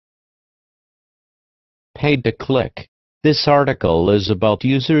Paid to click. This article is about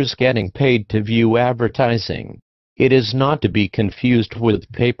users getting paid to view advertising. It is not to be confused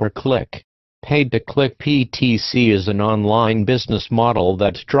with pay-per-click. Paid-to-click PTC is an online business model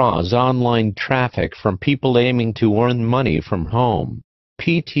that draws online traffic from people aiming to earn money from home.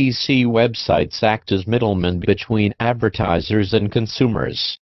 PTC websites act as middlemen between advertisers and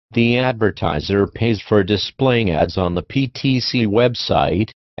consumers. The advertiser pays for displaying ads on the PTC website,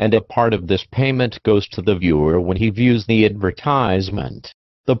 and a part of this payment goes to the viewer when he views the advertisement.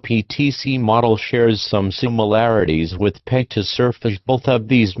 The PTC model shares some similarities with pay-to-surf, as both of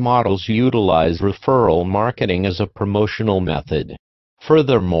these models utilize referral marketing as a promotional method.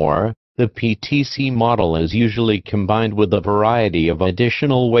 Furthermore, the PTC model is usually combined with a variety of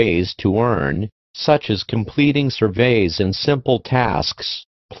additional ways to earn, such as completing surveys and simple tasks,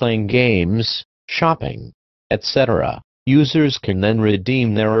 playing games, shopping, etc. Users can then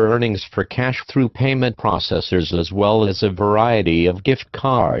redeem their earnings for cash through payment processors as well as a variety of gift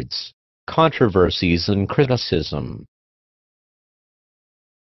cards. Controversies and criticism.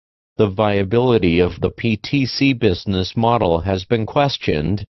 The viability of the PTC business model has been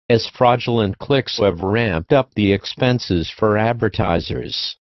questioned, as fraudulent clicks have ramped up the expenses for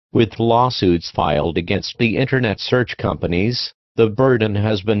advertisers. With lawsuits filed against the internet search companies, the burden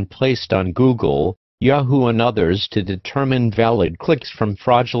has been placed on Google, Yahoo and others to determine valid clicks from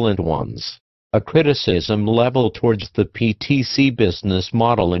fraudulent ones. A criticism leveled towards the PTC business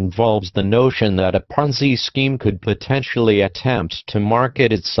model involves the notion that a Ponzi scheme could potentially attempt to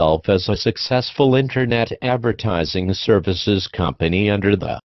market itself as a successful internet advertising services company under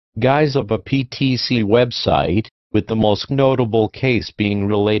the guise of a PTC website, with the most notable case being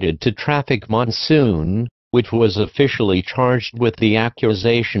related to Traffic Monsoon, which was officially charged with the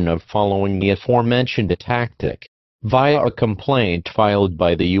accusation of following the aforementioned tactic, via a complaint filed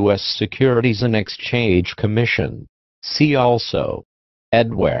by the U.S. Securities and Exchange Commission. See also: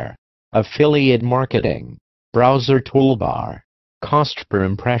 adware, affiliate marketing, browser toolbar, cost per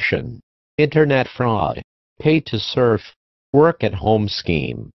impression, internet fraud, pay-to-surf, work-at-home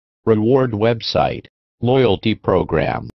scheme, reward website, loyalty program.